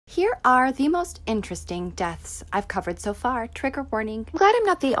Here are the most interesting deaths I've covered so far. Trigger warning. I'm glad I'm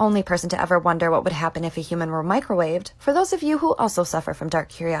not the only person to ever wonder what would happen if a human were microwaved. For those of you who also suffer from dark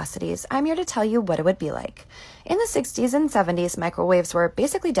curiosities, I'm here to tell you what it would be like. In the 60s and 70s, microwaves were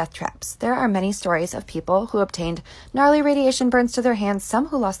basically death traps. There are many stories of people who obtained gnarly radiation burns to their hands, some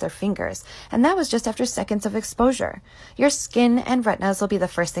who lost their fingers, and that was just after seconds of exposure. Your skin and retinas will be the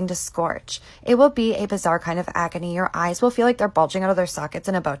first thing to scorch. It will be a bizarre kind of agony. Your eyes will feel like they're bulging out of their sockets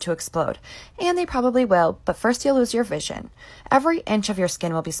and about to explode. And they probably will, but first you'll lose your vision. Every inch of your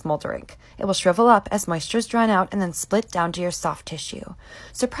skin will be smoldering. It will shrivel up as moisture is drawn out and then split down to your soft tissue.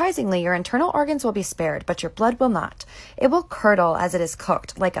 Surprisingly, your internal organs will be spared, but your blood will not. It will curdle as it is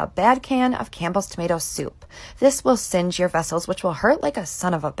cooked, like a bad can of Campbell's tomato soup. This will singe your vessels, which will hurt like a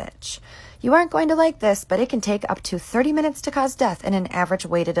son of a bitch. You aren't going to like this, but it can take up to 30 minutes to cause death in an average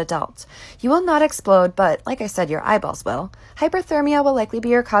weighted adult. You will not explode, but like I said, your eyeballs will. Hyperthermia will likely be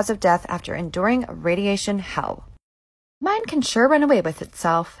your cause of death after enduring radiation hell. Mind can sure run away with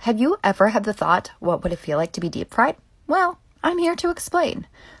itself. Have you ever had the thought, what would it feel like to be deep fried? Well, I'm here to explain.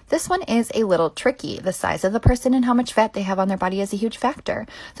 This one is a little tricky. The size of the person and how much fat they have on their body is a huge factor.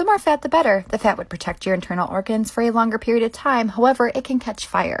 The more fat, the better. The fat would protect your internal organs for a longer period of time. However, it can catch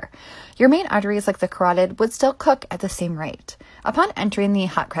fire. Your main arteries, like the carotid, would still cook at the same rate. Upon entering the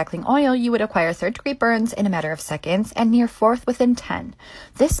hot crackling oil, you would acquire third-degree burns in a matter of seconds and near fourth within 10.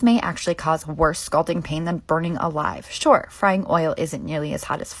 This may actually cause worse scalding pain than burning alive. Sure, frying oil isn't nearly as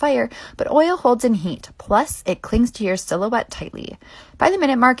hot as fire, but oil holds in heat. Plus, it clings to your silhouette tightly. By the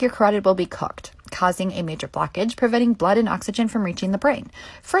minute mark, your carotid will be cooked, causing a major blockage, preventing blood and oxygen from reaching the brain.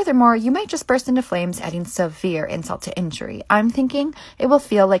 Furthermore, you might just burst into flames, adding severe insult to injury. I'm thinking it will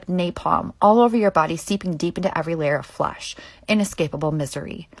feel like napalm all over your body, seeping deep into every layer of flesh. Inescapable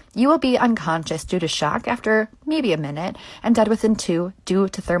misery. You will be unconscious due to shock after maybe a minute, and dead within 2 due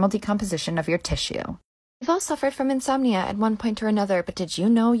to thermal decomposition of your tissue. We've all suffered from insomnia at one point or another, but did you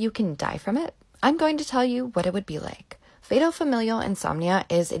know you can die from it? I'm going to tell you what it would be like. Fatal familial insomnia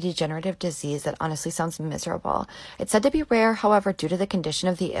is a degenerative disease that honestly sounds miserable. It's said to be rare, however, due to the condition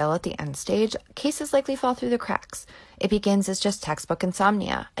of the ill at the end stage, cases likely fall through the cracks. It begins as just textbook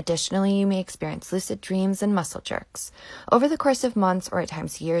insomnia. Additionally, you may experience lucid dreams and muscle jerks. Over the course of months or at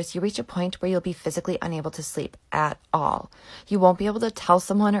times years, you reach a point where you'll be physically unable to sleep at all. You won't be able to tell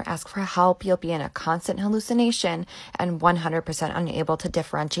someone or ask for help. You'll be in a constant hallucination and 100% unable to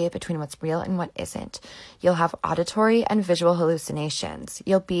differentiate between what's real and what isn't. You'll have auditory and visual hallucinations.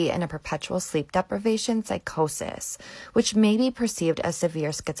 You'll be in a perpetual sleep deprivation psychosis, which may be perceived as severe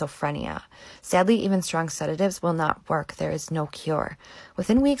schizophrenia. Sadly, even strong sedatives will not work. There is no cure.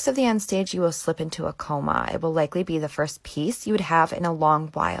 Within weeks of the end stage, you will slip into a coma. It will likely be the first peace you would have in a long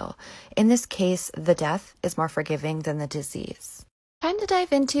while. In this case, the death is more forgiving than the disease. Time to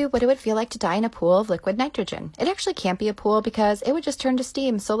dive into what it would feel like to die in a pool of liquid nitrogen. It actually can't be a pool because it would just turn to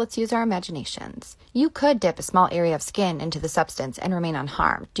steam, so let's use our imaginations. You could dip a small area of skin into the substance and remain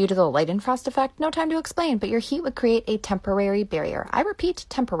unharmed. Due to the Leidenfrost effect, no time to explain, but your heat would create a temporary barrier. I repeat,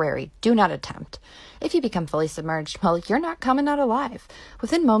 temporary. Do not attempt. If you become fully submerged, well, you're not coming out alive.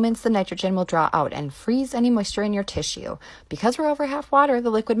 Within moments, the nitrogen will draw out and freeze any moisture in your tissue. Because we're over half water,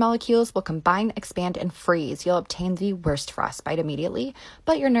 the liquid molecules will combine, expand, and freeze. You'll obtain the worst frostbite immediately,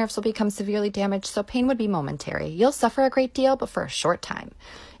 but your nerves will become severely damaged, so pain would be momentary. You'll suffer a great deal, but for a short time.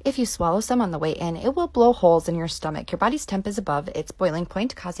 If you swallow some on the way in, it will blow holes in your stomach. Your body's temp is above its boiling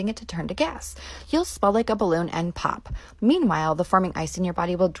point, causing it to turn to gas. You'll swell like a balloon and pop. Meanwhile, the forming ice in your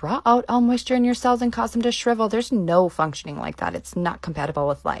body will draw out all moisture in your cells and cause them to shrivel. There's no functioning like that. It's not compatible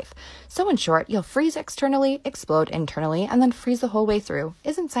with life. So in short, you'll freeze externally, explode internally, and then freeze the whole way through.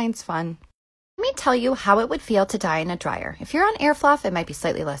 Isn't science fun? Let me tell you how it would feel to die in a dryer. If you're on air fluff, it might be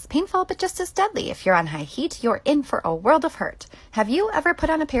slightly less painful, but just as deadly. If you're on high heat, you're in for a world of hurt. Have you ever put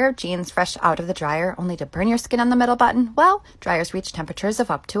on a pair of jeans fresh out of the dryer only to burn your skin on the middle button? Well, dryers reach temperatures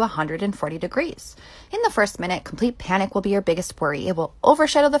of up to 140 degrees. In the first minute, complete panic will be your biggest worry. It will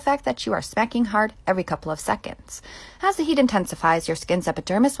overshadow the fact that you are smacking hard every couple of seconds. As the heat intensifies, your skin's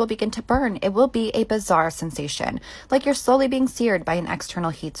epidermis will begin to burn. It will be a bizarre sensation, like you're slowly being seared by an external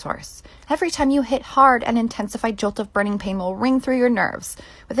heat source. Every time you hit hard, an intensified jolt of burning pain will ring through your nerves.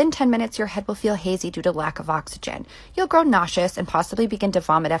 Within 10 minutes, your head will feel hazy due to lack of oxygen. You'll grow nauseous and possibly begin to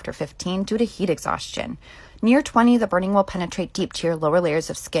vomit after 15 due to heat exhaustion. Near 20, the burning will penetrate deep to your lower layers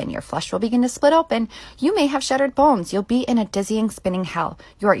of skin. Your flesh will begin to split open. You may have shattered bones. You'll be in a dizzying, spinning hell.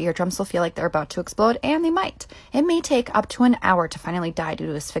 Your eardrums will feel like they're about to explode, and they might. It may take up to an hour to finally die due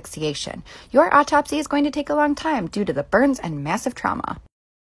to asphyxiation. Your autopsy is going to take a long time due to the burns and massive trauma.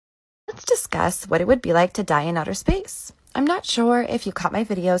 Let's discuss what it would be like to die in outer space. I'm not sure if you caught my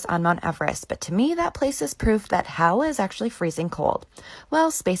videos on Mount Everest, but to me, that place is proof that hell is actually freezing cold.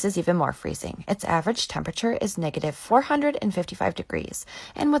 Well, space is even more freezing. Its average temperature is negative 455 degrees.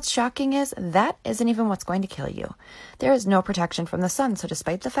 And what's shocking is that isn't even what's going to kill you. There is no protection from the sun, so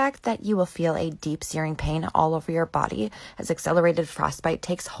despite the fact that you will feel a deep searing pain all over your body as accelerated frostbite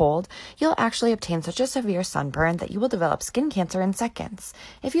takes hold, you'll actually obtain such a severe sunburn that you will develop skin cancer in seconds.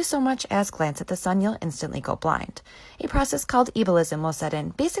 If you so much as glance at the sun, you'll instantly go blind. A process called ebulism will set in.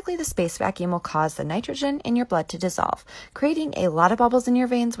 Basically, the space vacuum will cause the nitrogen in your blood to dissolve, creating a lot of bubbles in your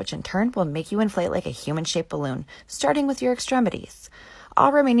veins, which in turn will make you inflate like a human-shaped balloon, starting with your extremities.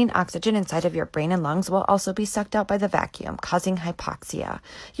 All remaining oxygen inside of your brain and lungs will also be sucked out by the vacuum, causing hypoxia.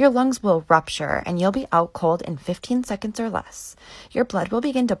 Your lungs will rupture, and you'll be out cold in 15 seconds or less. Your blood will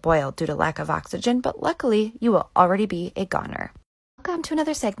begin to boil due to lack of oxygen, but luckily, you will already be a goner. Welcome to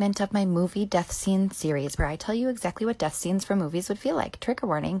another segment of my movie death scene series where I tell you exactly what death scenes from movies would feel like. Trigger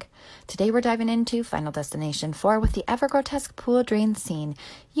warning. Today we're diving into Final Destination 4 with the ever-grotesque pool drain scene.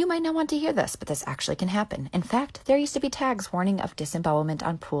 You might not want to hear this, but this actually can happen. In fact, there used to be tags warning of disembowelment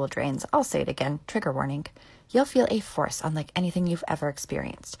on pool drains. I'll say it again. Trigger warning. You'll feel a force unlike anything you've ever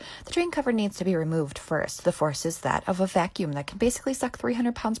experienced. The drain cover needs to be removed first. The force is that of a vacuum that can basically suck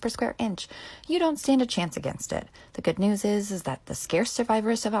 300 pounds per square inch. You don't stand a chance against it. The good news is that the scarce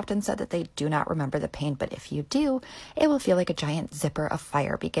survivors have often said that they do not remember the pain, but if you do, it will feel like a giant zipper of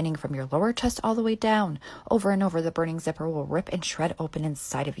fire beginning from your lower chest all the way down. Over and over, the burning zipper will rip and shred open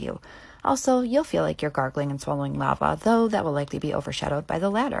inside of you. Also, you'll feel like you're gargling and swallowing lava, though that will likely be overshadowed by the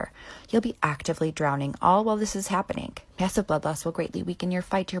latter. You'll be actively drowning all while this is happening. Massive blood loss will greatly weaken your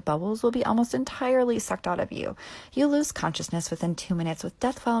fight. Your bubbles will be almost entirely sucked out of you. You lose consciousness within 2 minutes, with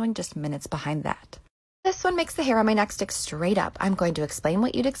death following just minutes behind that. This one makes the hair on my neck stick straight up. I'm going to explain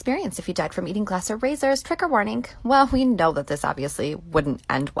what you'd experience if you died from eating glass or razors. Trigger warning. Well, we know that this obviously wouldn't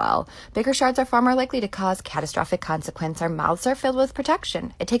end well. Bigger shards are far more likely to cause catastrophic consequence. Our mouths are filled with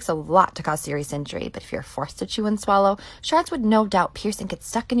protection. It takes a lot to cause serious injury, but if you're forced to chew and swallow, shards would no doubt pierce and get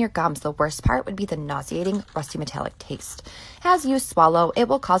stuck in your gums. The worst part would be the nauseating, rusty metallic taste. As you swallow, it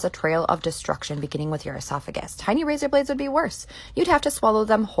will cause a trail of destruction beginning with your esophagus. Tiny razor blades would be worse. You'd have to swallow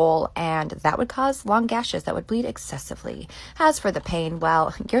them whole, and that would cause long gashes that would bleed excessively. As for the pain,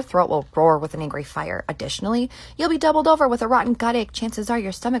 well, your throat will roar with an angry fire. Additionally, you'll be doubled over with a rotten gut ache. Chances are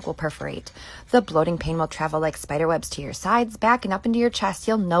your stomach will perforate. The bloating pain will travel like spiderwebs to your sides, back, and up into your chest.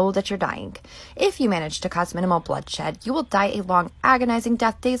 You'll know that you're dying. If you manage to cause minimal bloodshed, you will die a long, agonizing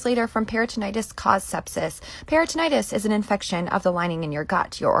death days later from peritonitis caused sepsis. Peritonitis is an infection of the lining in your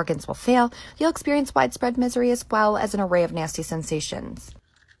gut. Your organs will fail. You'll experience widespread misery as well as an array of nasty sensations.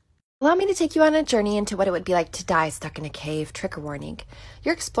 Allow me to take you on a journey into what it would be like to die stuck in a cave. Trigger warning.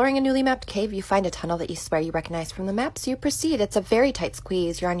 You're exploring a newly mapped cave. You find a tunnel that you swear you recognize from the map, so you proceed. It's a very tight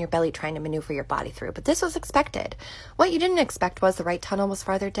squeeze. You're on your belly trying to maneuver your body through, but this was expected. What you didn't expect was the right tunnel was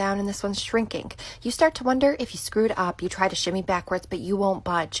farther down and this one's shrinking. You start to wonder if you screwed up. You try to shimmy backwards, but you won't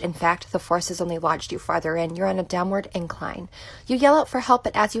budge. In fact, the force has only lodged you farther in. You're on a downward incline. You yell out for help,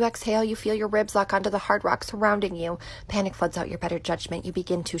 but as you exhale, you feel your ribs lock onto the hard rock surrounding you. Panic floods out your better judgment. You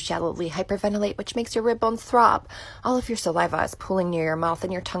begin to shallowly hyperventilate, which makes your rib bones throb. All of your saliva is pooling near your mouth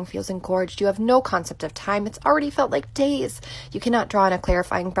and your tongue feels engorged. You have no concept of time. It's already felt like days. You cannot draw in a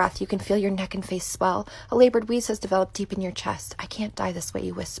clarifying breath. You can feel your neck and face swell. A labored wheeze has developed deep in your chest. I can't die this way,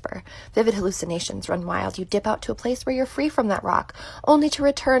 you whisper. Vivid hallucinations run wild. You dip out to a place where you're free from that rock, only to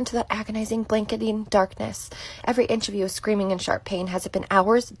return to that agonizing, blanketing darkness. Every inch of you is screaming in sharp pain. Has it been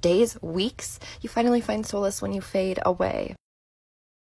hours, days, weeks? You finally find solace when you fade away.